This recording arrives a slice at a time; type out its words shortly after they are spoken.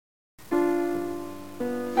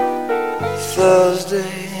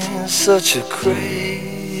Thursday is such a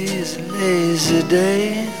crazy, lazy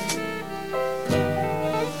day.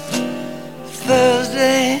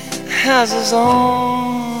 Thursday has its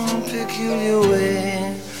own peculiar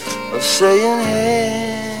way of saying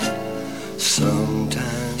hey.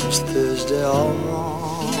 Sometimes Thursday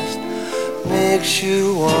almost makes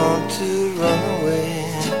you want to run away.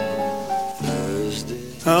 Thursday.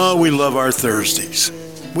 Oh, we love our Thursdays.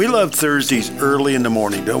 We love Thursdays early in the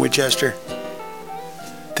morning, don't we, Chester?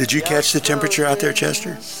 Did you catch the temperature out there,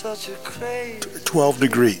 Chester? 12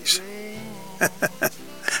 degrees.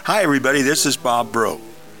 Hi, everybody. This is Bob Bro.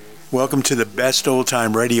 Welcome to the Best Old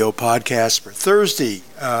Time Radio podcast for Thursday,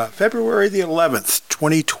 February the 11th,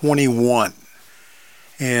 2021.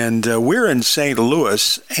 And we're in St.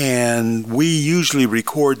 Louis, and we usually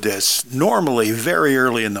record this normally very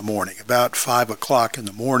early in the morning, about 5 o'clock in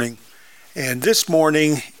the morning. And this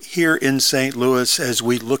morning here in St. Louis, as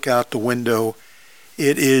we look out the window,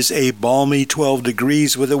 it is a balmy 12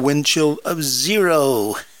 degrees with a wind chill of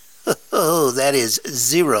 0. Oh, that is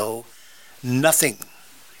 0. Nothing.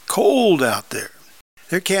 Cold out there.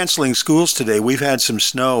 They're canceling schools today. We've had some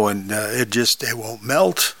snow, and it won't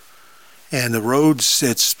melt. And the roads,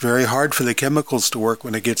 it's very hard for the chemicals to work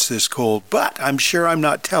when it gets this cold. But I'm sure I'm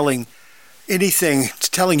not telling you anything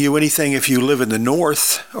if you live in the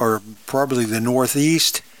north or probably the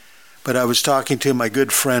northeast. But I was talking to my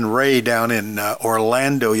good friend Ray down in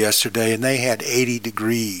Orlando yesterday, and they had 80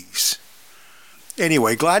 degrees.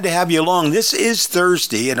 Anyway, glad to have you along. This is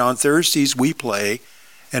Thursday, and on Thursdays we play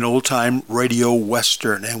an old-time radio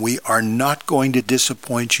western, and we are not going to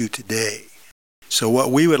disappoint you today. So what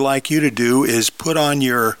we would like you to do is put on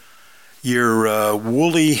your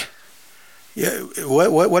woolly,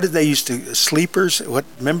 what did they used to, sleepers?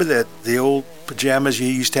 Remember the old pajamas you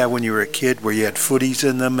used to have when you were a kid where you had footies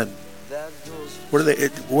in them, and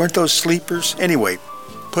weren't those sleepers? Anyway,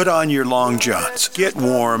 put on your long johns, get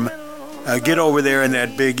warm, get over there in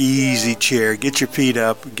that big easy chair, get your feet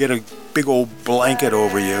up, get a big old blanket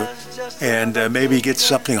over you, and maybe get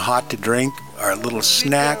something hot to drink or a little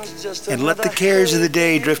snack, and let the cares of the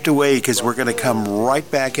day drift away, because we're going to come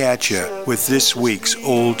right back at you with this week's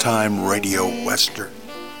old-time radio western.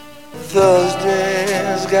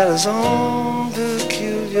 Thursday's got its own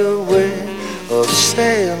peculiar way of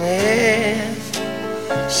saying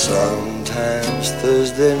sometimes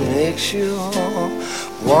Thursday makes you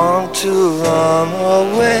want to run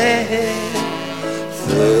away.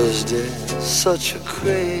 Thursday's such a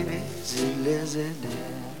crazy, lazy day.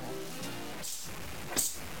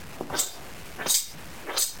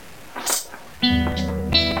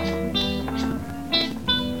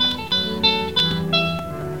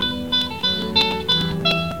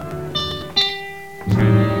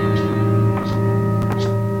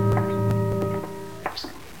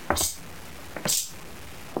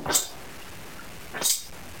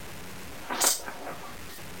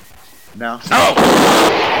 Now.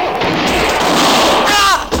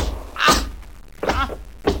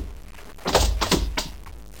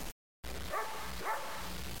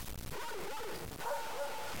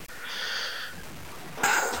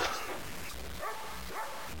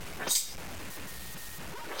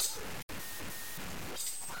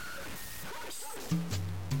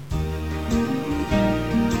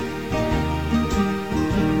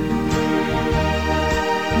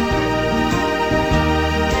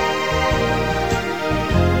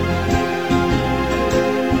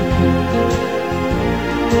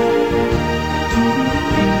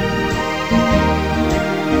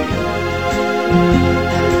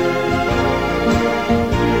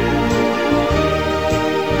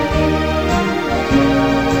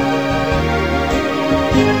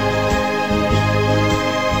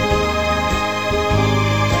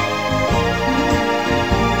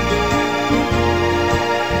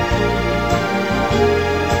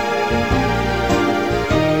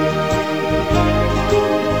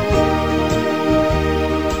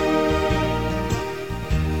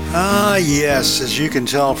 Yes, as you can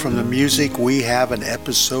tell from the music, we have an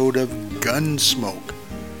episode of Gunsmoke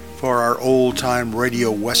for our old-time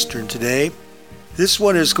radio western today. This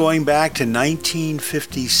one is going back to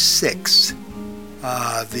 1956.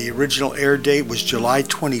 The original air date was July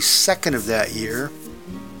 22nd of that year.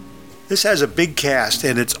 This has a big cast,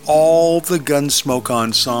 and it's all the Gunsmoke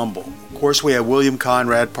ensemble. Of course, we have William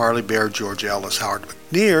Conrad, Parley Bear, George Ellis, Howard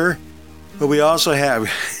McNear. But we also have,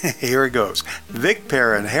 here it goes, Vic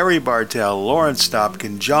Perrin, Harry Bartell, Lawrence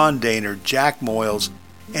Stopkin, John Daner, Jack Moyles,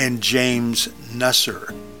 and James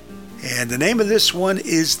Nusser. And the name of this one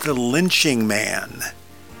is The Lynching Man.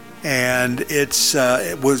 And it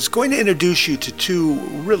was going to introduce you to two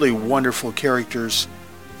really wonderful characters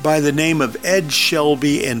by the name of Ed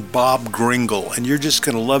Shelby and Bob Gringle. And you're just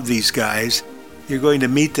going to love these guys. You're going to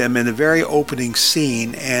meet them in the very opening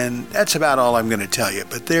scene, and that's about all I'm going to tell you.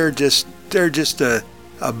 But they're just a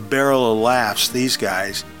barrel of laughs, these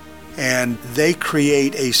guys. And they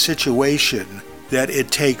create a situation that it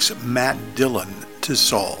takes Matt Dillon to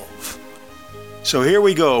solve. So here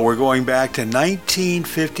we go. We're going back to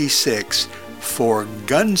 1956 for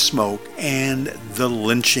Gunsmoke and the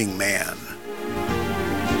Lynching Man.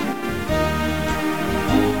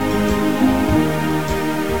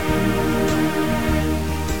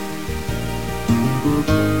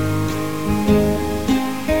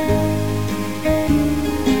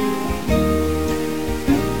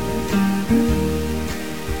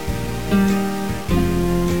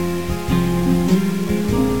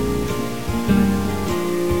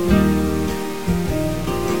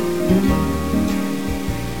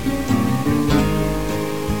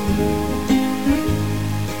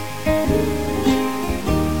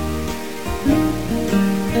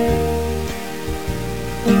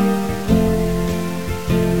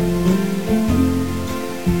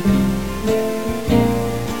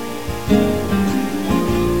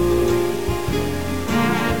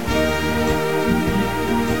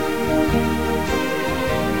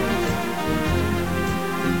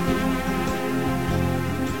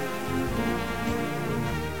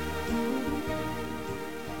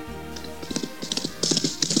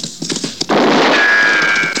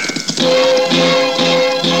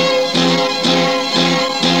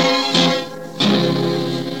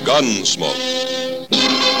 Gunsmoke.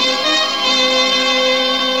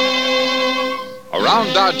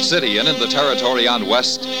 Around Dodge City and in the territory on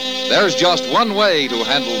West, there's just one way to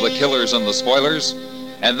handle the killers and the spoilers,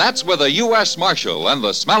 and that's with a U.S. Marshal and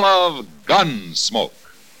the smell of gun smoke.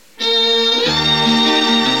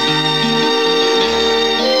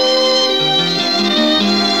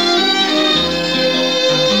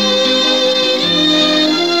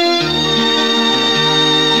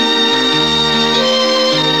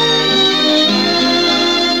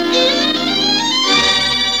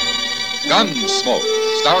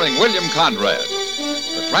 Gunsmoke, starring William Conrad,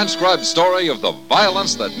 the transcribed story of the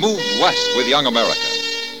violence that moved west with young America,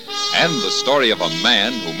 and the story of a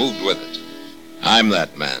man who moved with it. I'm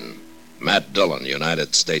that man, Matt Dillon,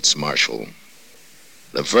 United States Marshal.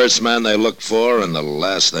 The first man they look for and the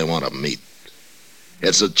last they want to meet.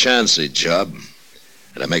 It's a chancy job,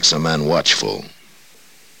 and it makes a man watchful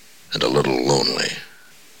and a little lonely.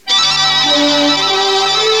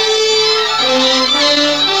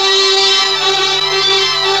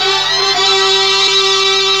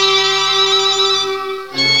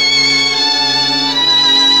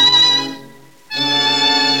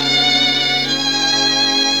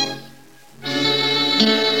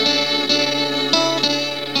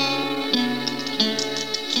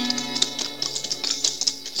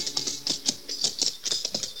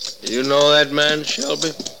 You know that man,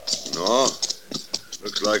 Shelby? No.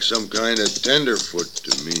 Looks like some kind of tenderfoot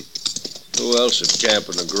to me. Who else would camp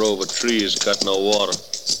in a grove of trees, got no water?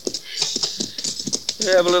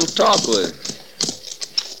 You have a little talk with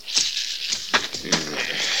him.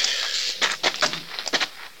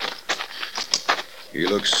 He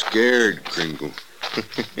looks scared, Kringle.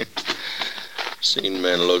 Seen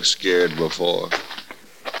men look scared before.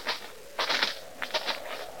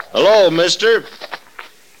 Hello, mister.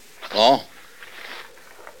 Hello?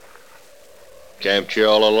 Camped here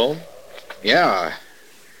all alone? Yeah,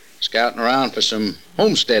 scouting around for some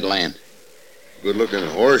homestead land. Good-looking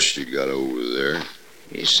horse you got over there.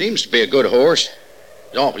 He seems to be a good horse.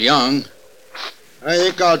 He's awful young. I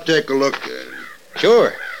think I'll take a look at him.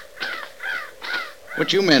 Sure.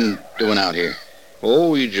 What you men doing out here?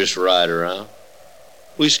 Oh, we just ride around.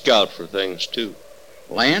 We scout for things, too.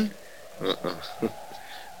 Land?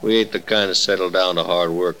 We ain't the kind of settle down to hard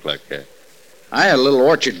work like that. I had a little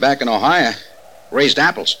orchard back in Ohio. Raised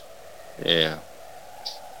apples. Yeah.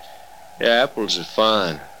 Yeah, apples are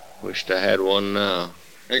fine. Wished I had one now.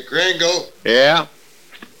 Hey, Kringle. Yeah?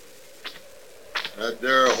 That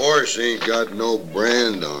there horse ain't got no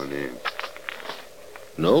brand on him.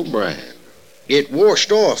 No brand. It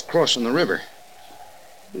washed off crossing the river.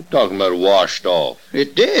 You're talking about washed off.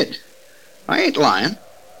 It did. I ain't lying.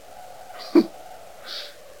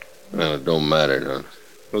 Well, it don't matter none.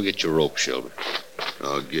 Go get your rope, Shelby.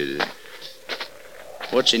 I'll get it.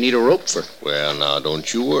 What's he need a rope for? Well, now,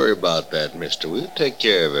 don't you worry about that, mister. We'll take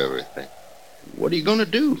care of everything. What are you going to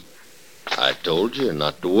do? I told you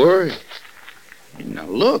not to worry. Now,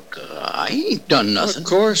 look, I ain't done nothing. Of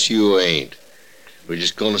course you ain't. We're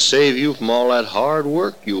just going to save you from all that hard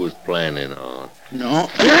work you was planning on. No. All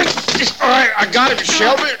right, I got it,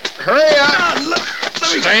 Shelby. Hurry up.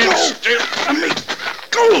 Stand still. Let me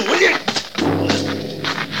go, will you?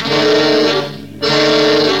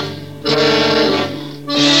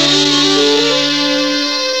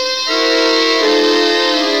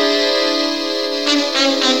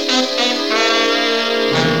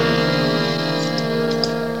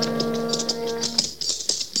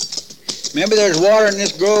 Maybe there's water in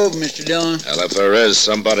this grove, Mr. Dillon. Well, if there is,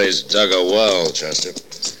 somebody's dug a well, Chester.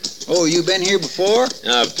 Oh, you been here before?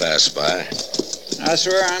 I've passed by. I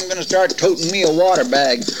swear I'm going to start toting me a water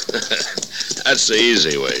bag. That's the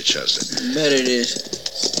easy way, Chester. I bet it is.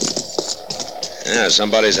 Yeah,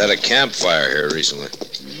 somebody's had a campfire here recently.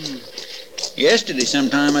 Yesterday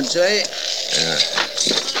sometime, I'd say. Yeah.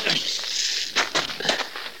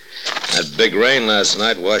 That big rain last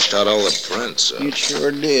night washed out all the prints. So. It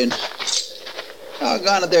sure did.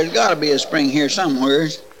 Doggone it, there's got to be a spring here somewhere.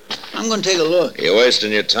 I'm going to take a look. You're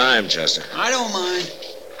wasting your time, Chester. I don't mind.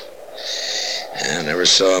 I never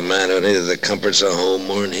saw a man who needed the comforts of home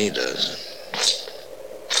more than he does.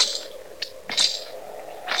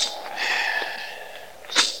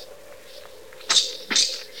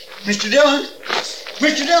 Mr. Dillon!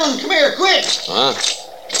 Mr. Dillon, come here, quick! Huh?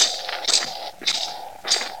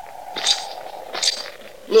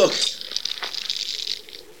 Look.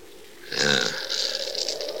 Yeah.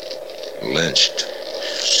 Lynched.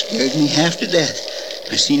 Scared me half to death.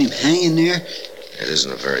 I seen him hanging there. It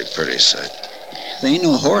isn't a very pretty sight. There ain't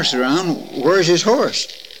no horse around. Where's his horse?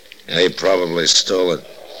 Yeah, he probably stole it.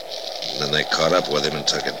 And then they caught up with him and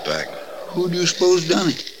took it back. Who do you suppose done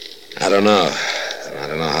it? I don't know. I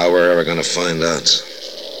don't know how we're ever going to find out.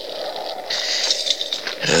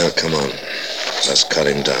 Well, come on. Let's cut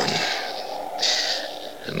him down.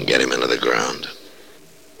 And get him into the ground.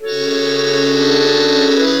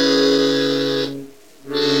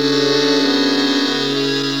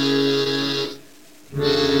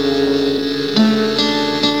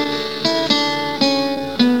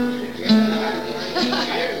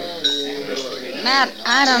 Matt,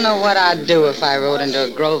 I don't know what I'd do if I rode into a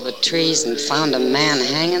grove of trees and found a man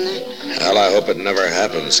hanging there. Well, I hope it never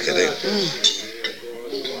happens, Kitty.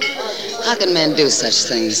 How can men do such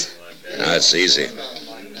things? No, it's easy.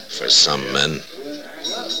 For some men.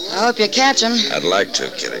 I hope you catch him. I'd like to,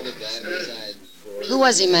 Kitty. Who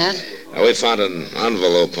was he, Matt? Now, we found an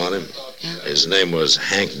envelope on him. His name was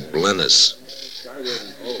Hank Blennis.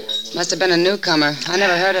 Must have been a newcomer. I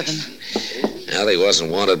never heard of him. Well, he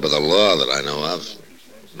wasn't wanted by the law that I know of.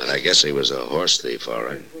 But I guess he was a horse thief, all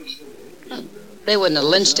right. They wouldn't have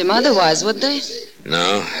lynched him otherwise, would they?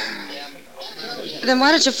 No. Then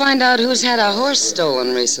why don't you find out who's had a horse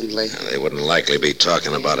stolen recently? They wouldn't likely be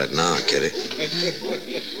talking about it now, Kitty.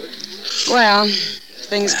 Well,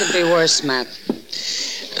 things could be worse, Matt.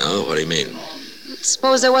 Oh, what do you mean?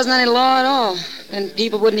 Suppose there wasn't any law at all. Then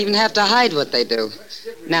people wouldn't even have to hide what they do.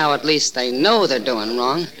 Now at least they know they're doing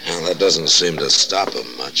wrong. Well, that doesn't seem to stop them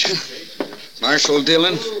much. Marshal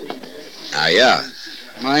Dillon? Yeah.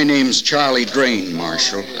 My name's Charlie Drain,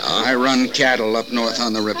 Marshal. I run cattle up north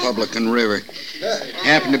on the Republican River.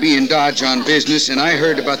 Happened to be in Dodge on business, and I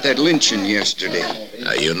heard about that lynching yesterday.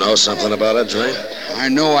 You know something about it, Drain? I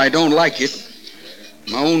know I don't like it.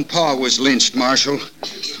 My own pa was lynched, Marshal.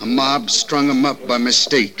 A mob strung him up by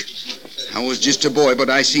mistake. I was just a boy, but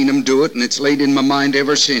I seen him do it, and it's laid in my mind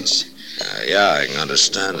ever since. Yeah, I can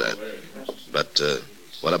understand that. But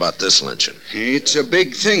what about this lynching? It's a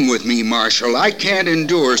big thing with me, Marshal. I can't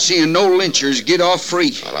endure seeing no lynchers get off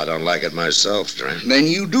free. Well, I don't like it myself, Drain. Then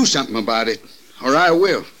you do something about it, or I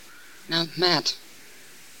will. Now, Matt.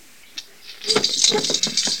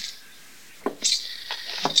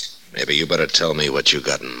 Maybe you better tell me what you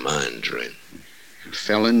got in mind, Drain. A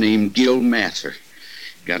fella named Gil Mather.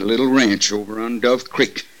 Got a little ranch over on Dove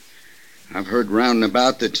Creek. I've heard round and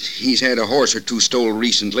about that he's had a horse or two stole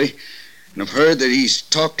recently, and I've heard that he's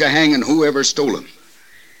talked to hanging whoever stole him.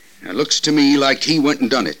 It looks to me like he went and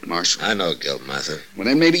done it, Marshal. I know Gil Mather. Well,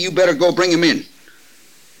 then maybe you better go bring him in.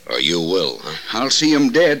 Or you will, huh? I'll see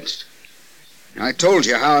him dead. I told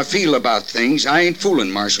you how I feel about things. I ain't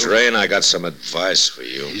fooling, Marshal. Drain, I got some advice for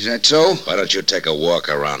you. Is that so? Why don't you take a walk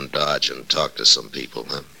around Dodge and talk to some people,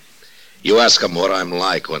 huh? You ask them what I'm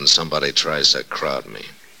like when somebody tries to crowd me.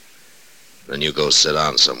 Then you go sit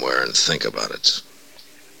down somewhere and think about it.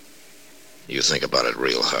 You think about it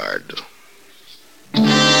real hard.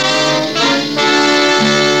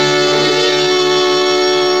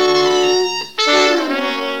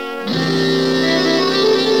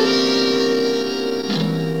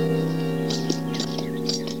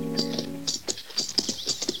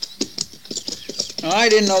 I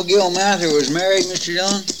didn't know Gil Mather was married, Mr.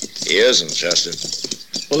 Dillon. He isn't, Chester.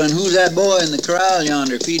 Well, then who's that boy in the corral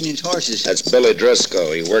yonder feeding his horses? That's Billy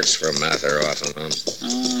Driscoll. He works for Mather off and on.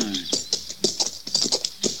 Oh.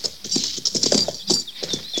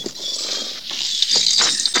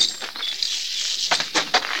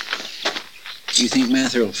 You think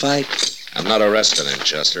Mather will fight? I'm not arresting him,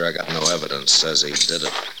 Chester. I got no evidence says he did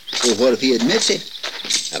it. Well, what if he admits it?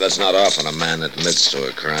 And it's not often a man admits to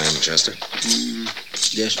a crime, Chester.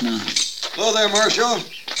 Guess not. Hello there, Marshal.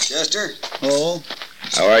 Chester. Oh?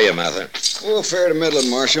 How are you, Mather? Oh, fair to middling,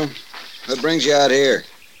 Marshal. What brings you out here?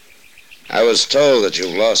 I was told that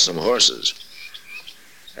you've lost some horses.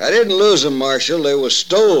 I didn't lose them, Marshal. They was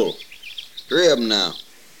stole. 3 of them now.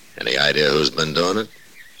 Any idea who's been doing it?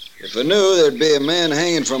 If I knew, there'd be a man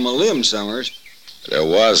hanging from a limb somewheres. There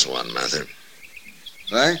was one, Mather.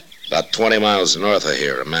 What? About 20 miles north of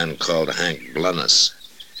here, a man called Hank Blunnis.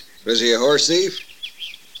 Was he a horse thief?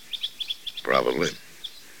 Probably.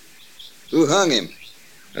 Who hung him?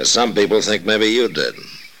 Some people think maybe you did.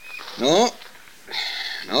 No,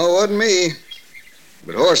 it wasn't me.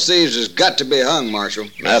 But horse thieves has got to be hung, Marshal.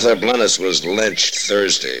 Mather Blunnis was lynched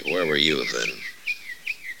Thursday. Where were you then?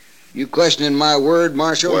 You questioning my word,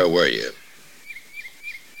 Marshal? Where were you?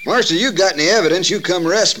 Marshal, you got any evidence, you come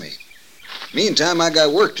arrest me. Meantime, I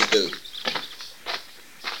got work to do.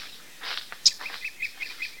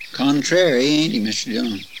 Contrary, ain't he, Mr.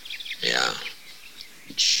 Dillon? Yeah.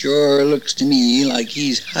 It sure looks to me like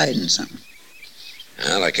he's hiding something.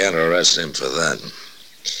 Well, I can't arrest him for that.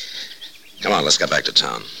 Come on, let's get back to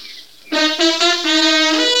town.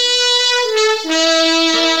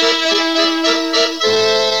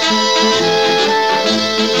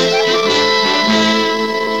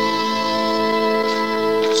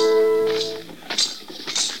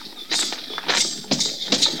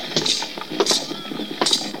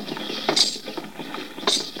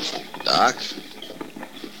 Doc?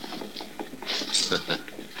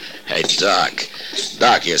 Hey, Doc.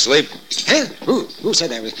 Doc, you asleep? Huh? Who said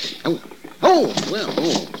that? Oh,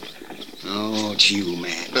 it's you,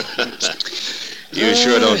 man. You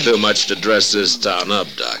sure don't do much to dress this town up,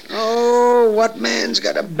 Doc. Oh, what man's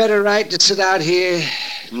got a better right to sit out here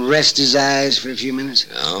and rest his eyes for a few minutes?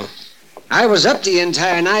 No? I was up the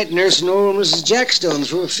entire night nursing old Mrs. Jackstone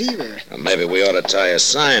through a fever. Well, maybe we ought to tie a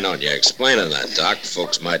sign on you explaining that, Doc.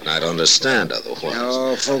 Folks might not understand otherwise.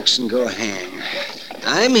 Oh, folks can go hang.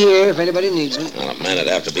 I'm here if anybody needs me. Well, a man'd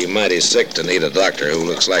have to be mighty sick to need a doctor who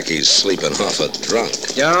looks like he's sleeping off a drunk.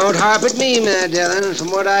 Don't harp at me, Mad Dillon.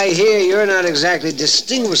 From what I hear, you're not exactly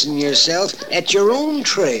distinguishing yourself at your own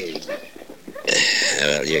trade.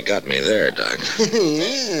 Well, you got me there, Doc.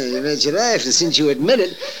 Yeah, you bet your life. And since you admit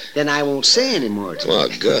it, then I won't say any more to you. Well,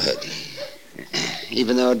 good.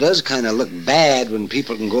 Even though it does kind of look bad when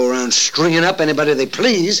people can go around stringing up anybody they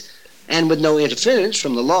please, and with no interference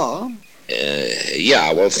from the law.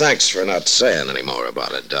 Yeah, well, thanks for not saying any more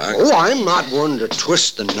about it, Doc. Oh, I'm not one to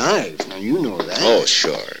twist the knife. Now, you know that. Oh,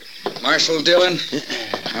 sure. Marshal Dillon,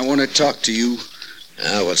 I want to talk to you.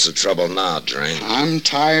 What's the trouble now, Drain? I'm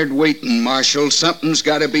tired waiting, Marshal. Something's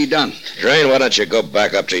got to be done. Drain, why don't you go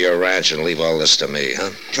back up to your ranch and leave all this to me,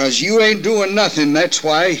 huh? 'Cause you ain't doing nothing, that's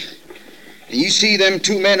why. You see them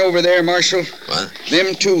 2 men over there, Marshal? What?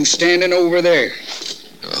 Them 2 standing over there.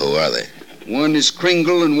 Who are they? One is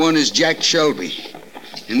Kringle and one is Jack Shelby.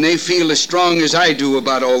 And they feel as strong as I do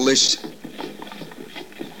about all this.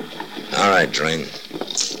 All right, Drain.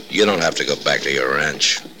 You don't have to go back to your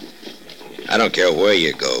ranch. I don't care where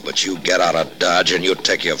you go, but you get out of Dodge and you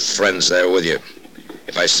take your friends there with you.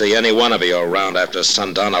 If I see any one of you around after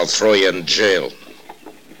sundown, I'll throw you in jail.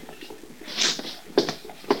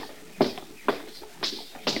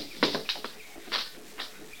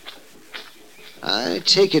 I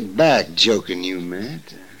take it back, joking you,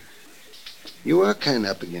 Matt. You are kind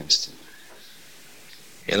of up against it.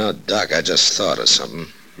 You know, Doc, I just thought of something.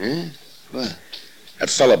 Yeah? What? That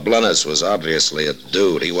fella Blunnis was obviously a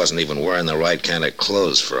dude. He wasn't even wearing the right kind of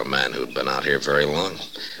clothes for a man who'd been out here very long.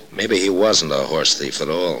 Maybe he wasn't a horse thief at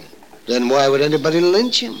all. Then why would anybody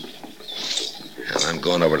lynch him? And I'm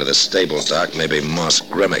going over to the stable, Doc. Maybe Moss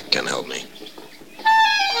Grimmick can help me.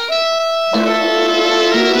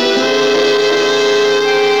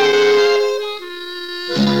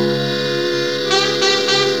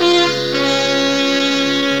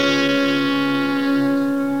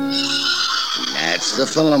 That's the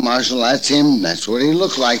fellow, Marshal. That's him. That's what he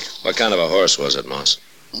looked like. What kind of a horse was it, Moss?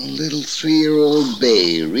 A little 3-year-old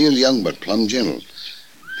bay. Real young, but plumb gentle.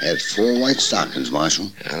 Had 4 white stockings,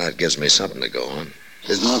 Marshal. Yeah, that gives me something to go on.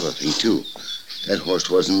 There's another thing, too. That horse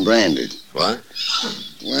wasn't branded. What?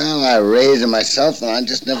 Well, I raised him myself, and I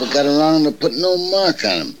just never got around to putting no mark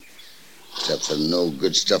on him. Except for the no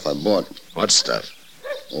good stuff I bought. What stuff?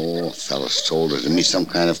 Oh, a fella sold it to me, some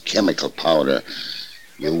kind of chemical powder.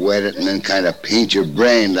 You wet it and then kind of paint your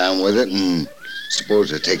brain down with it and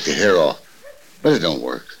supposed to take the hair off. But it don't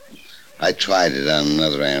work. I tried it on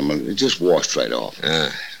another animal. It just washed right off.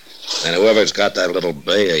 Ah. And whoever's got that little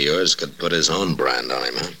bay of yours could put his own brand on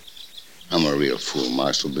him, huh? I'm a real fool,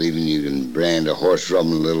 Marshal, believing you can brand a horse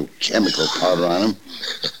rubbing a little chemical powder on him.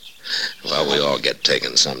 Well, we all get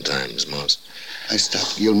taken sometimes, Moss. I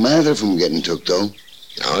stopped Gil Mather from getting took, though.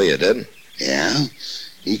 Oh, you did? Yeah.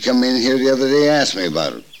 He come in here the other day, asked me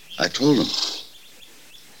about it. I told him.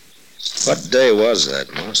 What day was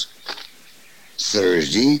that, Moss?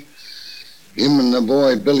 Thursday. Him and the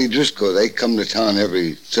boy, Billy Driscoll, they come to town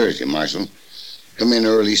every Thursday, Marshal. Come in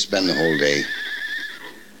early, spend the whole day.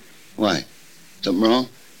 Why? Something wrong?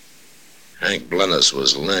 Hank Blennis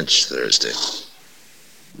was lynched Thursday.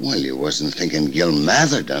 Well, you wasn't thinking Gil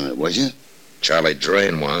Mather done it, was you? Charlie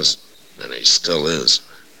Drain was, and he still is.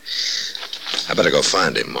 I better go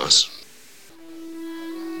find him, Moss.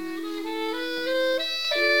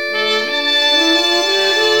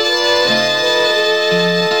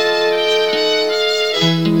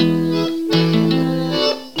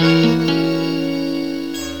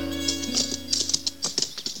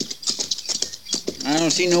 I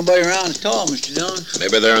don't see nobody around at all, Mr. Dillon.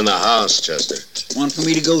 Maybe they're in the house, Chester. One for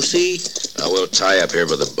me to go see? We'll tie up here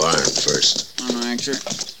by the barn first. All right, sir.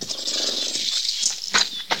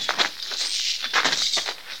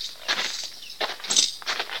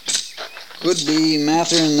 Could be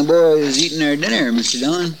Mather and the boys eating their dinner, Mr.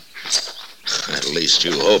 Dillon. At least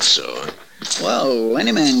you hope so, huh? Well,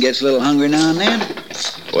 any man gets a little hungry now and then.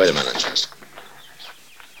 Wait a minute, Chester.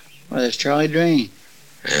 Why, there's Charlie Drain.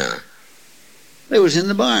 Yeah. They was in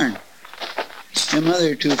the barn. Them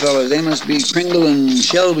other two fellows, they must be Kringle and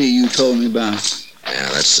Shelby you told me about. Yeah,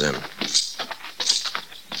 that's them.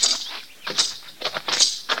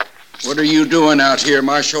 What are you doing out here,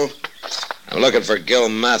 Marshal? I'm looking for Gil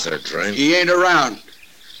Mather, Drain. He ain't around.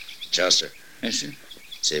 Chester. Yes, sir.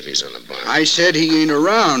 See if he's in the barn. I said he ain't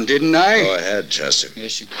around, didn't I? Go ahead, Chester.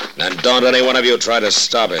 Yes, sir. And don't any one of you try to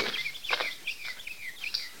stop him.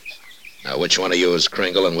 Now, which one of you is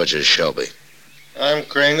Kringle and which is Shelby? I'm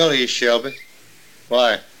Kringle, he's Shelby.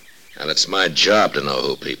 Why? And it's my job to know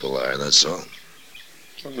who people are, that's all.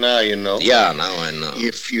 Well, now you know. Yeah, now I know.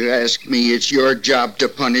 If you ask me, it's your job to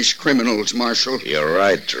punish criminals, Marshal. You're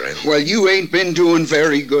right, Drain. Well, you ain't been doing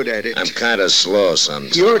very good at it. I'm kind of slow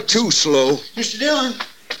sometimes. You're too slow. Mr. Dillon.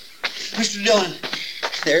 Mr. Dillon.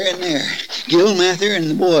 They're in there. Gil Mather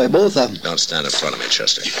and the boy, both of them. Don't stand in front of me,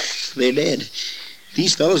 Chester. They're dead.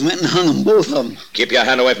 These fellows went and hung them, both of them. Keep your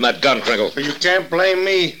hand away from that gun, Kringle. But you can't blame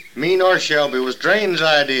me. Me nor Shelby. It was Drain's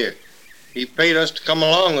idea. He paid us to come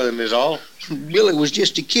along with him, is all. Billy was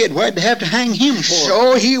just a kid. Why'd they have to hang him for?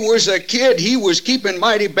 So he was a kid. He was keeping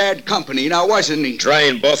mighty bad company, now wasn't he?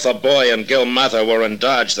 Drain, both the boy and Gil Mather were in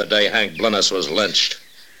Dodge the day Hank Blennis was lynched.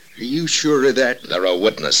 Are you sure of that? There are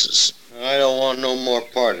witnesses. I don't want no more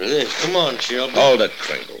part of this. Come on, Shelby. Hold it,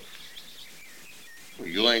 Kringle. Well,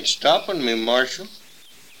 you ain't stopping me, Marshal.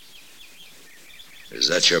 Is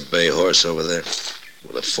that your bay horse over there?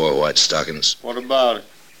 With the 4 white stockings? What about it?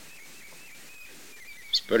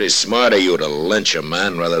 It's pretty smart of you to lynch a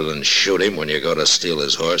man rather than shoot him when you go to steal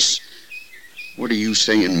his horse. What are you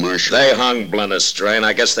saying, Marshal? They hung Blennis, Drain.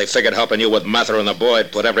 I guess they figured helping you with Mather and the boy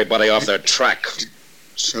would put everybody off their track.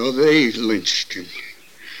 So they lynched him.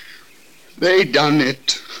 They done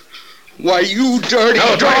it. Why, you dirty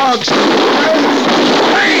dogs!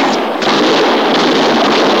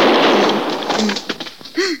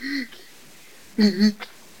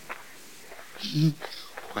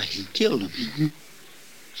 Why, he killed him.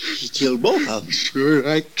 He killed both of them. Sure,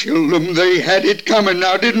 I killed them. They had it coming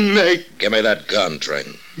now, didn't they? Give me that gun,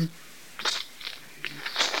 Drain.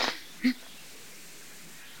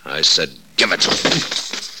 I said give it to him.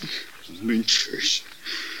 Lynchers.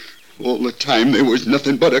 All the time there was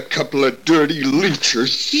nothing but a couple of dirty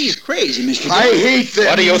lynchers. He's crazy, Mr. Dillon. I hate them.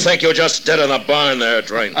 What do you think you just did in the barn there,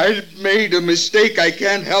 Drain? I made a mistake. I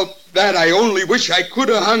can't help that. I only wish I could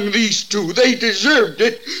have hung these two. They deserved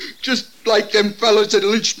it. Just like them fellas that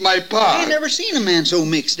lynched my pa. I ain't never seen a man so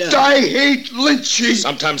mixed up. I hate lynching.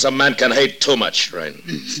 Sometimes a man can hate too much, Drain.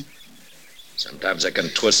 Sometimes it can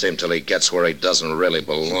twist him till he gets where he doesn't really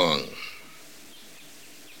belong.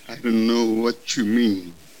 I don't know what you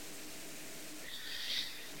mean.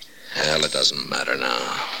 Hell, it doesn't matter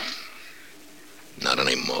now. Not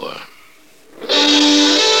anymore.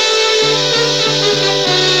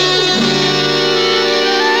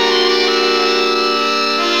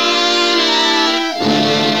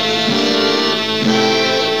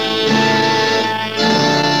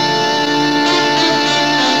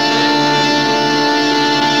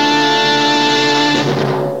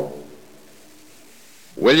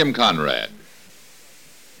 William Conrad.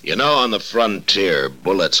 You know, on the frontier,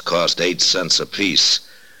 bullets cost 8 cents apiece,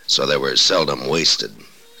 so they were seldom wasted.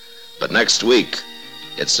 But next week,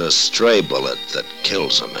 it's a stray bullet that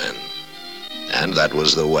kills a man. And that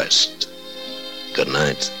was the West. Good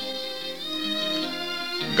night.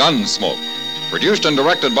 Gunsmoke, produced and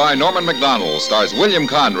directed by Norman Macdonald, stars William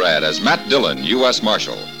Conrad as Matt Dillon, U.S.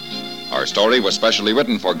 Marshal. Our story was specially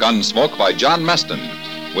written for Gunsmoke by John Meston,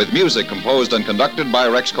 with music composed and conducted by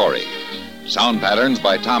Rex Corey. Sound patterns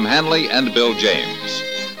by Tom Hanley and Bill James.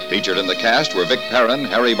 Featured in the cast were Vic Perrin,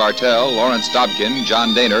 Harry Bartell, Lawrence Dobkin,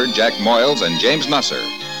 John Daynard, Jack Moyles, and James Nusser.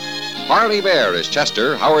 Harley Bear is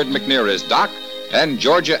Chester, Howard McNear is Doc, and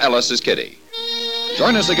Georgia Ellis is Kitty.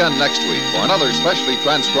 Join us again next week for another specially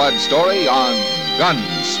transcribed story on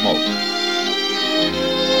Gunsmoke.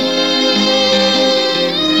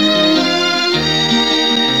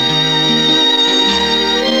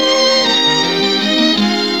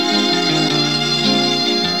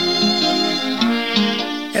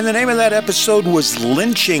 And the name of that episode was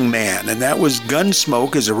Lynching Man, and that was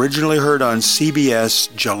Gunsmoke, as originally heard on CBS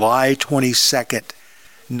July 22nd,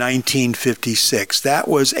 1956. That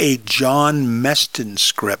was a John Meston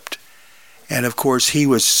script. And of course, he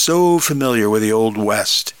was so familiar with the Old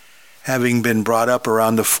West, having been brought up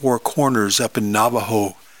around the Four Corners up in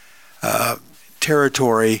Navajo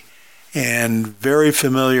territory, and very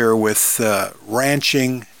familiar with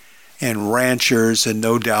ranching and ranchers, and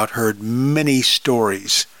no doubt heard many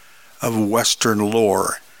stories of Western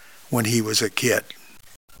lore when he was a kid.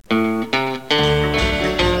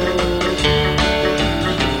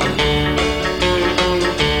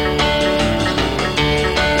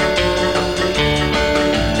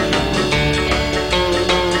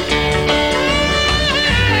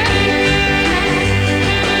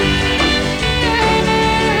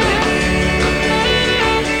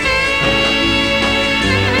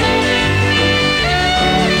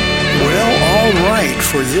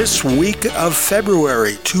 For this week of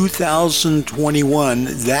February 2021,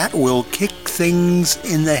 that will kick things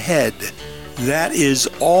in the head. That is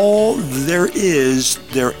all there is.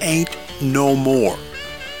 There ain't no more.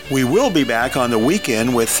 We will be back on the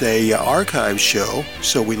weekend with a archive show,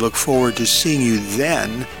 so we look forward to seeing you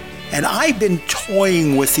then. And I've been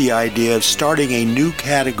toying with the idea of starting a new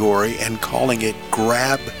category and calling it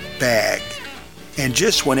Grab Bag. And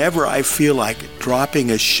just whenever I feel like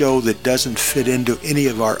dropping a show that doesn't fit into any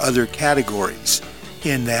of our other categories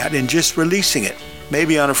in that, and just releasing it.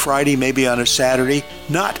 Maybe on a Friday, maybe on a Saturday.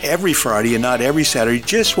 Not every Friday and not every Saturday,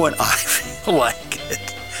 just when I feel like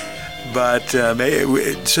it. But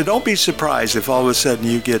so don't be surprised if all of a sudden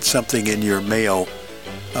you get something in your mail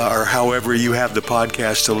or however you have the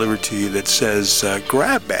podcast delivered to you that says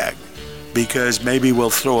Grab Bag. Because maybe we'll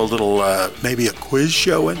throw a little, maybe a quiz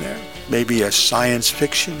show in there. Maybe a science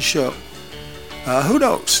fiction show. Who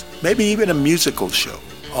knows? Maybe even a musical show,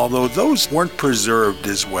 although those weren't preserved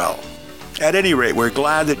as well. At any rate, we're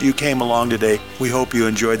glad that you came along today. We hope you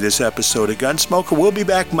enjoyed this episode of Gunsmoke. We'll be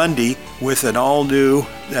back Monday with an all-new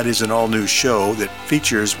show that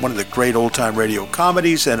features one of the great old-time radio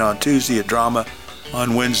comedies, and on Tuesday a drama,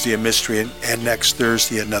 on Wednesday a mystery, and next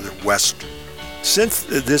Thursday another Western. Since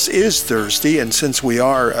this is Thursday, and since we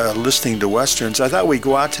are listening to Westerns, I thought we'd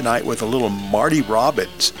go out tonight with a little Marty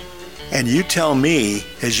Robbins. And you tell me,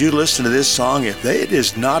 as you listen to this song, if it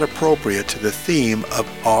is not appropriate to the theme of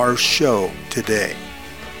our show today.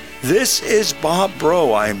 This is Bob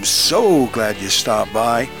Bro. I'm so glad you stopped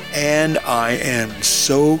by, and I am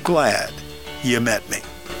so glad you met me.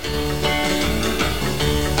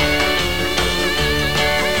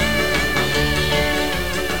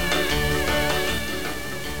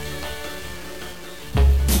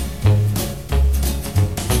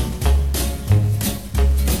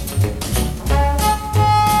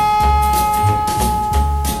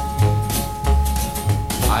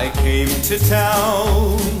 To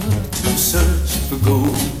town to search for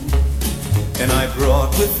gold, and I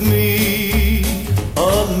brought with me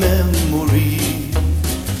a memory,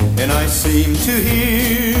 and I seem to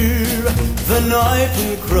hear the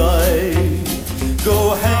nightingale cry,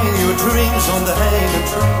 go hang your dreams on the hanging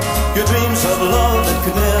tree, your dreams of love that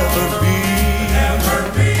could never be,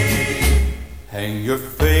 hang your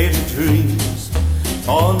faded dreams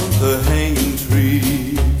on the hanging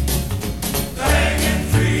tree.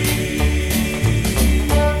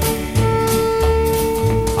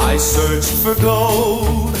 I searched for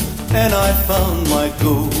gold, and I found my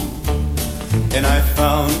gold, and I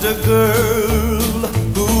found a girl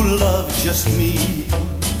who loved just me,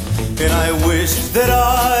 and I wished that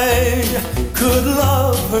I could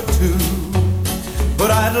love her too,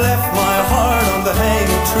 but I'd left my heart on the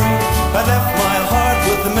hanging tree, I left my heart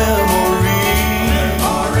with memory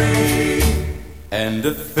and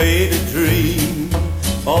a faded dream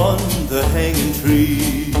on the hanging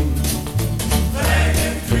tree. The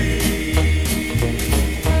hanging tree.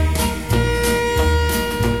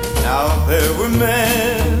 Now there were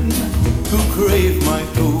men who craved my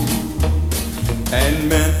gold and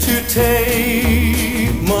meant to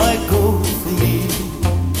take my gold from me.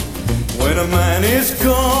 When a man is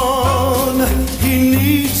gone, he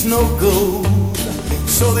needs no gold.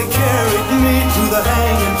 So they carried me to the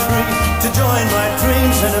hanging tree to join my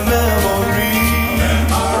dreams and a memory.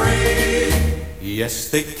 Yes,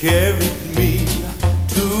 they carried me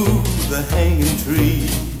to the hanging tree.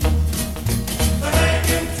 The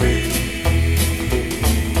hanging tree.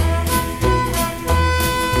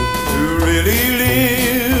 To really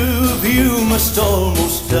live, you must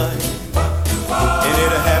almost die. And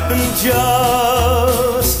it happened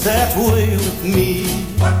just that way with me.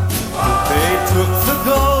 They took the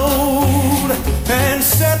gold and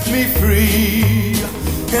set me free.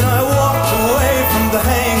 And I walked away from the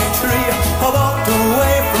hanging tree. I walked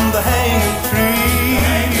away from the hanging tree.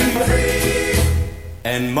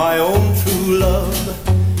 And my own true love,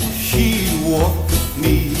 she walked with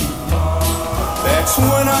me. That's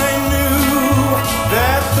when I knew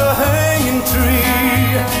that the hanging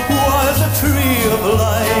tree was a tree of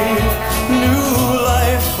life, new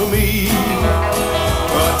life for me.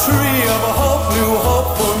 A tree of hope, new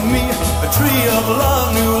hope for me. A tree of love,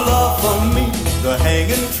 new love for me. The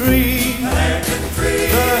hanging tree, the hanging tree,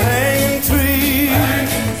 the hanging tree.